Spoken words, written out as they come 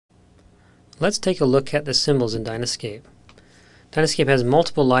Let's take a look at the symbols in DynaSCAPE. DynaSCAPE has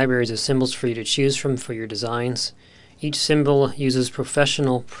multiple libraries of symbols for you to choose from for your designs. Each symbol uses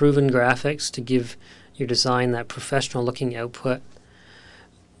professional, proven graphics to give your design that professional looking output.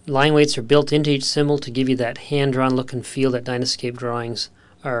 Line weights are built into each symbol to give you that hand-drawn look and feel that DynaSCAPE drawings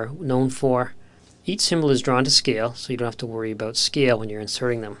are known for. Each symbol is drawn to scale, so you don't have to worry about scale when you're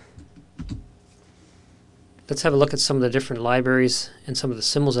inserting them. Let's have a look at some of the different libraries and some of the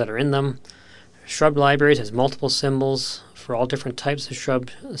symbols that are in them. Shrub libraries has multiple symbols for all different types of shrub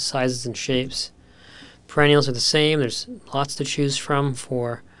sizes and shapes. Perennials are the same. There's lots to choose from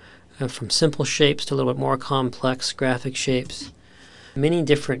simple shapes to a little bit more complex graphic shapes. Many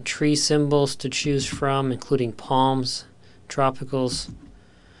different tree symbols to choose from, including palms, tropicals.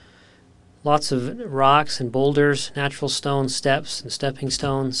 Lots of rocks and boulders, natural stones, steps and stepping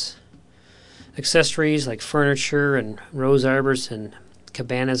stones. Accessories like furniture and rose arbors and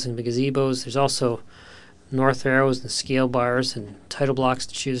cabanas and gazebos. There's also north arrows and scale bars and title blocks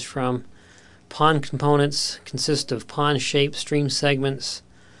to choose from. Pond components consist of pond shapes, stream segments,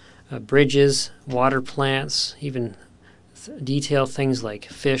 bridges, water plants, even detail things like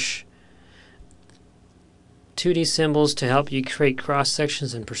fish. 2D symbols to help you create cross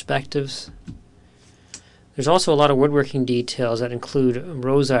sections and perspectives. There's also a lot of woodworking details that include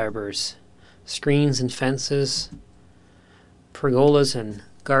rose arbors, screens and fences, pergolas and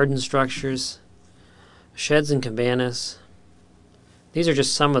garden structures, sheds and cabanas. These are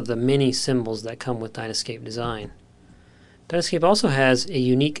just some of the many symbols that come with DynaSCAPE Design. DynaSCAPE also has a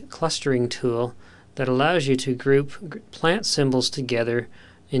unique clustering tool that allows you to group plant symbols together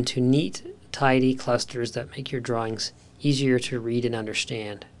into neat, tidy clusters that make your drawings easier to read and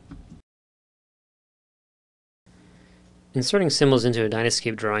understand. Inserting symbols into a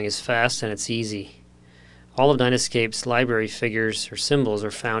DynaSCAPE drawing is fast and it's easy. All of DynaSCAPE's library figures or symbols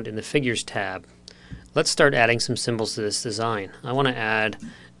are found in the Figures tab. Let's start adding some symbols to this design. I want to add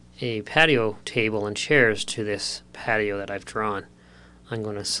a patio table and chairs to this patio that I've drawn. I'm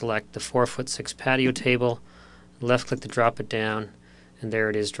going to select the 4'6" patio table, left click to drop it down, and there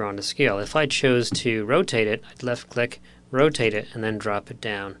it is drawn to scale. If I chose to rotate it, I'd left click, rotate it, and then drop it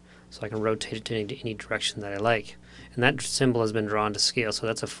down so I can rotate it to any direction that I like. And that symbol has been drawn to scale, so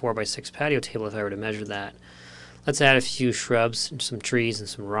that's a 4'6" patio table if I were to measure that. Let's add a few shrubs, and some trees, and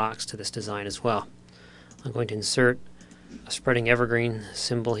some rocks to this design as well. I'm going to insert a spreading evergreen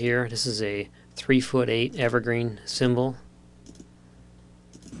symbol here. This is a 3'8" evergreen symbol.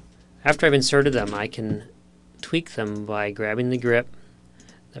 After I've inserted them, I can tweak them by grabbing the grip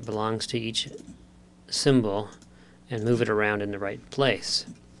that belongs to each symbol and move it around in the right place.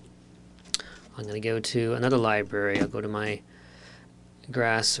 I'm going to go to another library. I'll go to my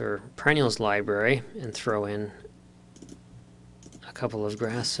grass or perennials library and throw in a couple of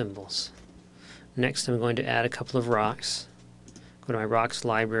grass symbols. Next, I'm going to add a couple of rocks. Go to my rocks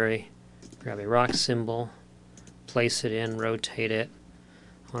library, grab a rock symbol, place it in, rotate it.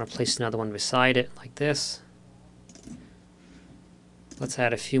 I want to place another one beside it like this. Let's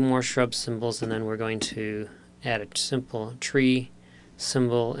add a few more shrub symbols, and then we're going to add a simple tree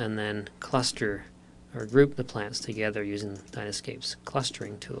symbol and then cluster or group the plants together using DynaSCAPE's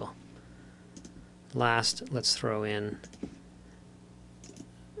clustering tool. Last, let's throw in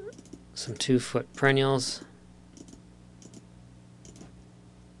some 2-foot perennials.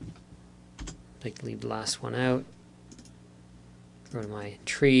 Leave the last one out. Go to my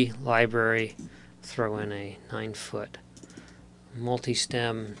tree library, throw in a 9-foot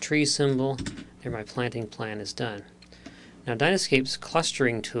multi-stem tree symbol. There, my planting plan is done. Now, DynaSCAPE's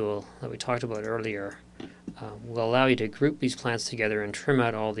clustering tool that we talked about earlier will allow you to group these plants together and trim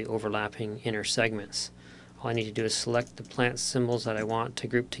out all the overlapping inner segments. All I need to do is select the plant symbols that I want to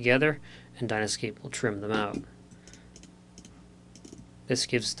group together, and DynaSCAPE will trim them out. This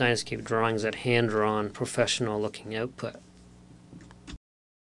gives DynaSCAPE drawings that hand-drawn, professional-looking output.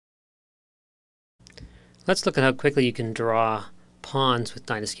 Let's look at how quickly you can draw ponds with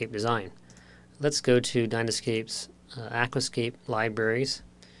DynaSCAPE Design. Let's go to DynaSCAPE's Aquascape libraries,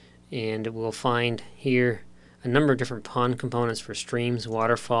 and we'll find here a number of different pond components for streams,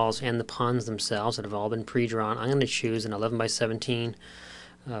 waterfalls, and the ponds themselves that have all been pre-drawn. I'm going to choose an 11×17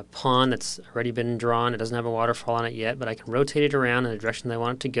 pond that's already been drawn. It doesn't have a waterfall on it yet, but I can rotate it around in the direction that I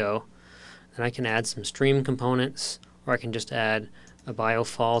want it to go. And I can add some stream components, or I can just add a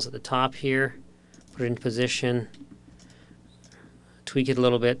biofalls at the top here, put it in position, tweak it a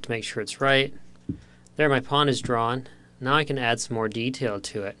little bit to make sure it's right. There, my pond is drawn. Now I can add some more detail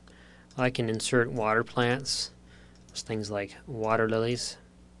to it. I can insert water plants, things like water lilies,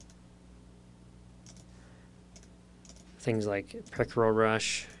 things like pickerel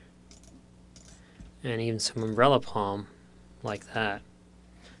rush, and even some umbrella palm like that.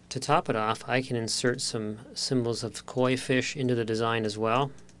 To top it off, I can insert some symbols of koi fish into the design as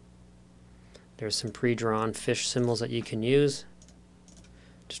well. There's some pre-drawn fish symbols that you can use.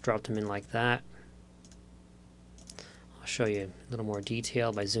 Just drop them in like that. I'll show you a little more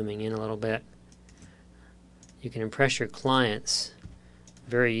detail by zooming in a little bit. You can impress your clients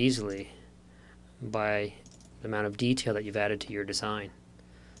very easily by the amount of detail that you've added to your design.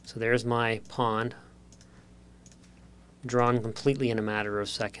 So there's my pond, drawn completely in a matter of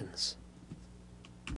seconds.